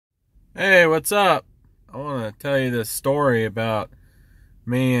Hey, what's up? I want to tell you this story about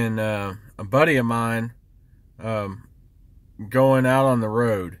me and a buddy of mine um, going out on the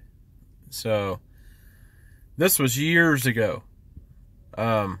road. So, this was years ago.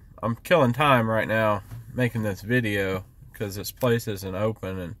 I'm killing time right now making this video because this place isn't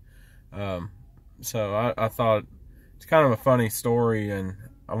open. And so I thought it's kind of a funny story and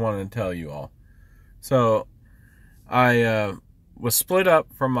I wanted to tell you all. So, I was split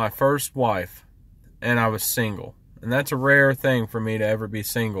up from my first wife and I was single. And that's a rare thing for me to ever be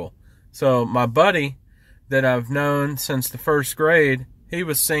single. So my buddy that I've known since the first grade, he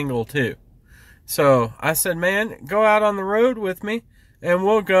was single too. So I said, man, go out on the road with me and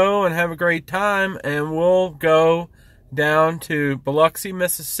we'll go and have a great time, and we'll go down to Biloxi,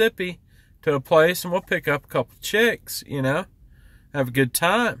 Mississippi to a place and we'll pick up a couple chicks, have a good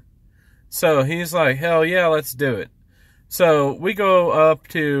time. So he's like, hell yeah, let's do it. So we go up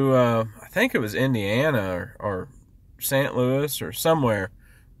to, I think it was Indiana or St. Louis or somewhere.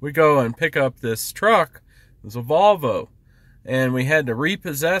 We go and pick up this truck. It was a Volvo. And we had to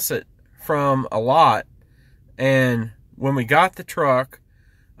repossess it from a lot. And when we got the truck,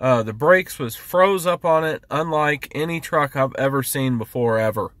 the brakes was froze up on it, unlike any truck I've ever seen before,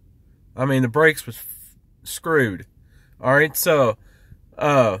 ever. I mean, the brakes was screwed. All right, so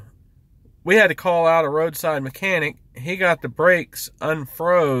we had to call out a roadside mechanic. He got the brakes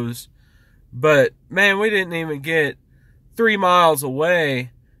unfroze, but man, we didn't even get 3 miles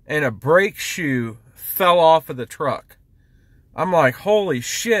away and a brake shoe fell off of the truck. I'm like, holy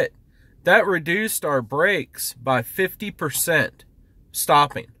shit, that reduced our brakes by 50%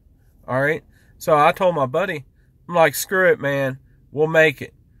 stopping. All right, so I told my buddy, I'm like, screw it, man, we'll make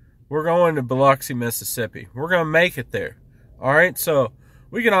it. We're going to Biloxi, Mississippi. We're going to make it there. All right, so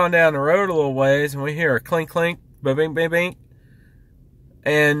we get on down the road a little ways and we hear a clink, clink, ba-bing, bing.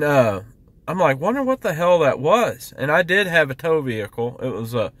 And I'm like, wonder what the hell that was. And I did have a tow vehicle. It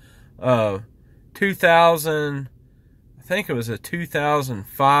was a 2000, I think it was a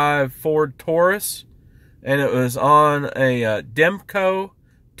 2005 Ford Taurus. And it was on a Demco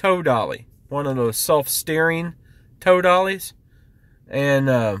tow dolly. One of those self-steering tow dollies.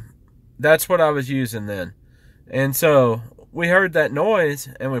 And that's what I was using then. And so we heard that noise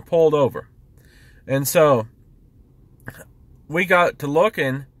and we pulled over. And so we got to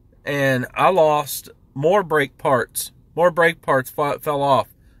looking and I lost more brake parts. More brake parts fell off.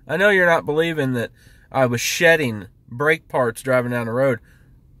 I know you're not believing that I was shedding brake parts driving down the road.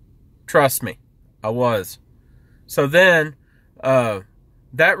 Trust me, I was. So then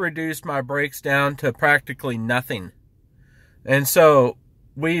that reduced my brakes down to practically nothing. And so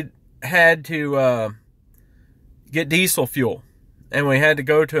we had to get diesel fuel, and we had to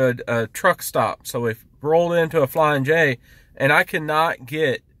go to a truck stop. So we rolled into a Flying J, and I could not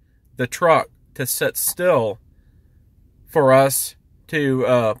get the truck to sit still for us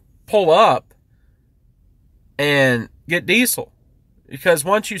to pull up and get diesel. Because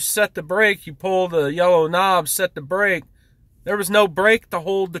once you set the brake, you pull the yellow knob, set the brake, there was no brake to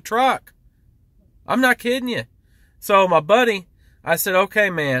hold the truck. I'm not kidding you. So my buddy, I said, okay,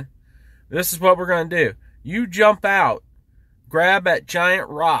 man, this is what we're going to do. You jump out, grab that giant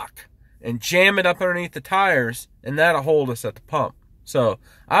rock, and jam it up underneath the tires, and that'll hold us at the pump. So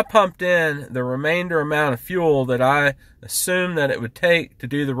I pumped in the remainder amount of fuel that I assumed that it would take to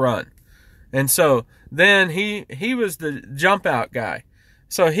do the run. And so then he was the jump out guy.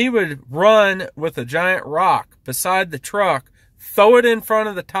 So he would run with a giant rock beside the truck, throw it in front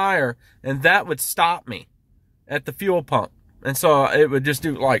of the tire, and that would stop me at the fuel pump. And so it would just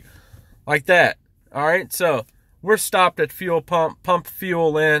do like that. All right, so we're stopped at fuel pump, pump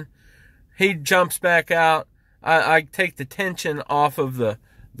fuel in. He jumps back out. I take the tension off of the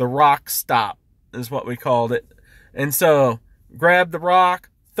rock stop, is what we called it. And so grab the rock,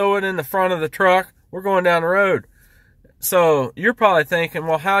 throw it in the front of the truck. We're going down the road. So you're probably thinking,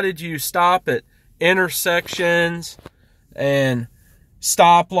 well, how did you stop at intersections and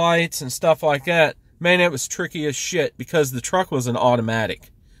stoplights and stuff like that? Man, it was tricky as shit because the truck was an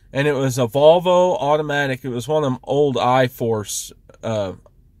automatic. And it was a Volvo automatic. It was one of them old iForce,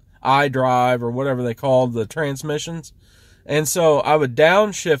 iDrive or whatever they called the transmissions. And so I would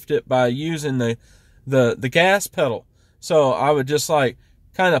downshift it by using the gas pedal. So I would just like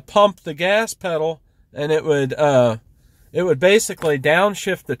kind of pump the gas pedal, and it would basically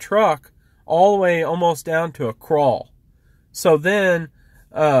downshift the truck all the way almost down to a crawl. So then,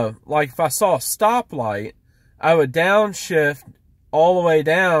 like if I saw a stoplight, I would downshift all the way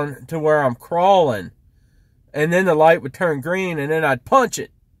down to where I'm crawling, and then the light would turn green, and then I'd punch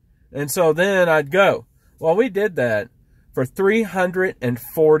it, and so then I'd go. Well, we did that for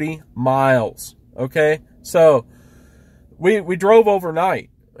 340 miles. Okay, so we drove overnight,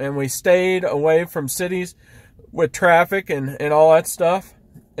 and we stayed away from cities with traffic and all that stuff.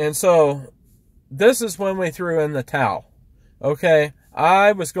 And so this is when we threw in the towel. Okay,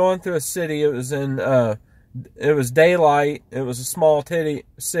 I was going through a city. It was in it was daylight. It was a small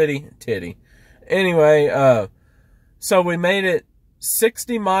city. Anyway, so we made it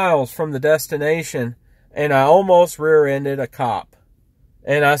 60 miles from the destination, and I almost rear-ended a cop.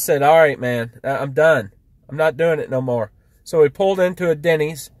 And I said, all right, man, I'm done. I'm not doing it no more. So we pulled into a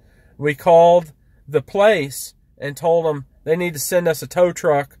Denny's. We called the place and told them they need to send us a tow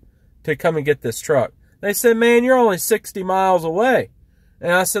truck to come and get this truck. They said, man, you're only 60 miles away.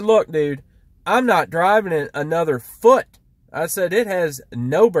 And I said, look, dude, I'm not driving it another foot. I said, it has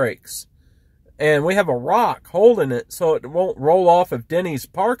no brakes. And we have a rock holding it so it won't roll off of Denny's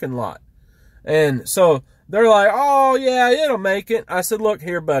parking lot. And so they're like, oh, yeah, it'll make it. I said, look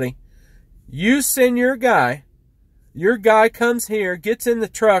here, buddy. You send your guy. Your guy comes here, gets in the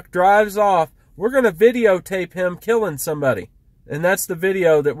truck, drives off. We're going to videotape him killing somebody. And that's the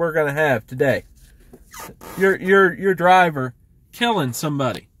video that we're going to have today. Your driver killing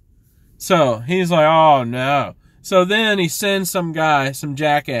somebody. So he's like, oh, no. So then he sends some guy, some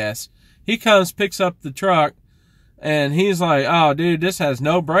jackass. He comes, picks up the truck, and he's like, oh, dude, this has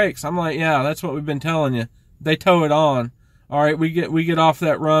no brakes. I'm like, yeah, that's what we've been telling you. They tow it on. All right, we get off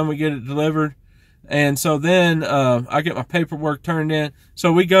that run. We get it delivered. And so then I get my paperwork turned in.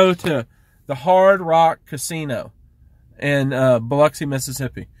 So we go to the Hard Rock Casino in Biloxi,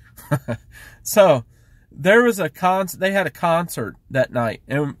 Mississippi. So there was they had a concert that night.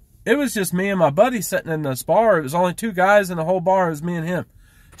 And it was just me and my buddy sitting in this bar. It was only two guys in the whole bar. It was me and him.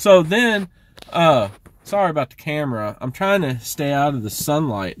 So then, sorry about the camera. I'm trying to stay out of the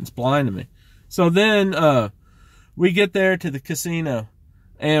sunlight. It's blinding me. So then we get there to the casino.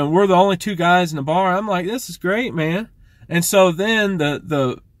 And we're the only two guys in the bar. I'm like, this is great, man. And so then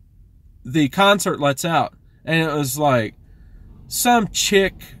the concert lets out. And it was like some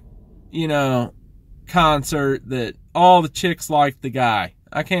chick, you know, concert that all the chicks liked the guy.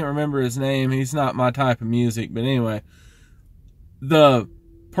 I can't remember his name. He's not my type of music. But anyway, the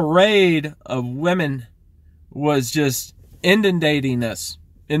parade of women was just inundating us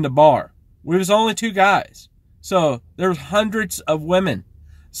in the bar. We was only two guys. So there was hundreds of women.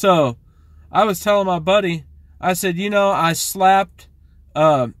 So I was telling my buddy, I said, you know, I slapped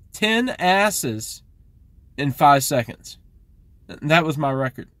 10 asses in 5 seconds. That was my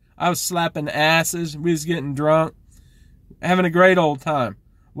record. I was slapping asses. We was getting drunk, having a great old time.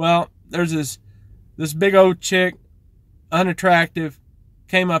 Well, there's this big old chick, unattractive,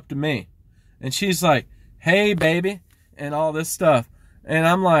 came up to me. And she's like, hey, baby, and all this stuff. And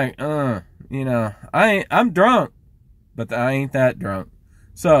I'm like, you know, I'm drunk, but I ain't that drunk.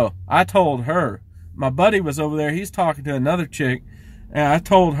 So I told her, my buddy was over there, he's talking to another chick, and I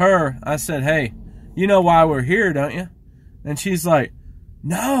told her, I said, hey, you know why we're here, don't you? And she's like,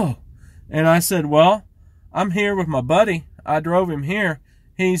 no. And I said, well, I'm here with my buddy. I drove him here.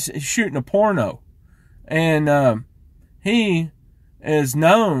 He's shooting a porno. And he is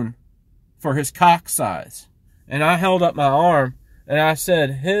known for his cock size. And I held up my arm, and I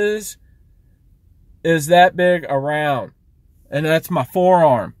said, his is that big around. And that's my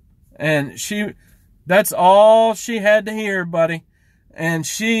forearm. And that's all she had to hear, buddy. And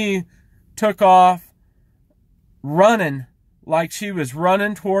she took off running like she was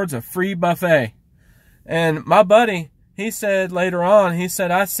running towards a free buffet. And my buddy, he said later on, he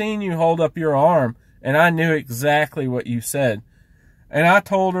said, I seen you hold up your arm, and I knew exactly what you said. And I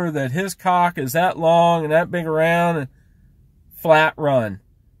told her that his cock is that long and that big around, and flat run.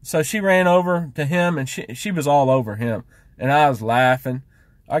 So she ran over to him, and she was all over him. And I was laughing.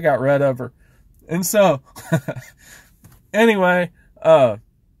 I got rid of her. And so, anyway, I'm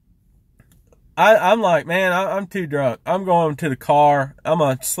like, man, I'm too drunk. I'm going to the car. I'm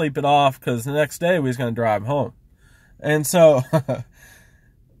going to sleep it off because the next day we was going to drive home. And so,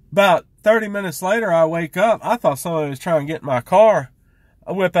 about 30 minutes later, I wake up. I thought somebody was trying to get in my car.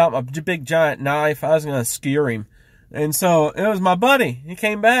 I whip out my big giant knife. I was going to skewer him. And so, it was my buddy. He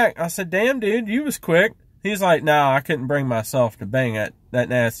came back. I said, damn, dude, you was quick. He's like, nah, I couldn't bring myself to bang that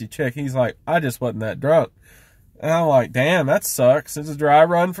nasty chick. He's like, I just wasn't that drunk. And I'm like, damn, that sucks. It's a dry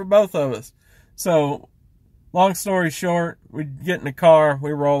run for both of us. So, long story short, we get in the car,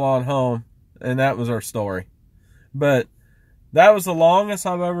 we roll on home, and that was our story. But that was the longest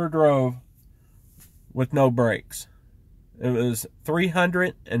I've ever drove with no brakes. It was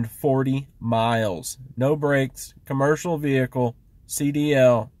 340 miles. No brakes, commercial vehicle,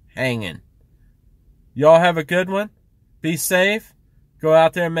 CDL, hanging. Y'all have a good one. Be safe. Go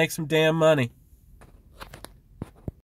out there and make some damn money.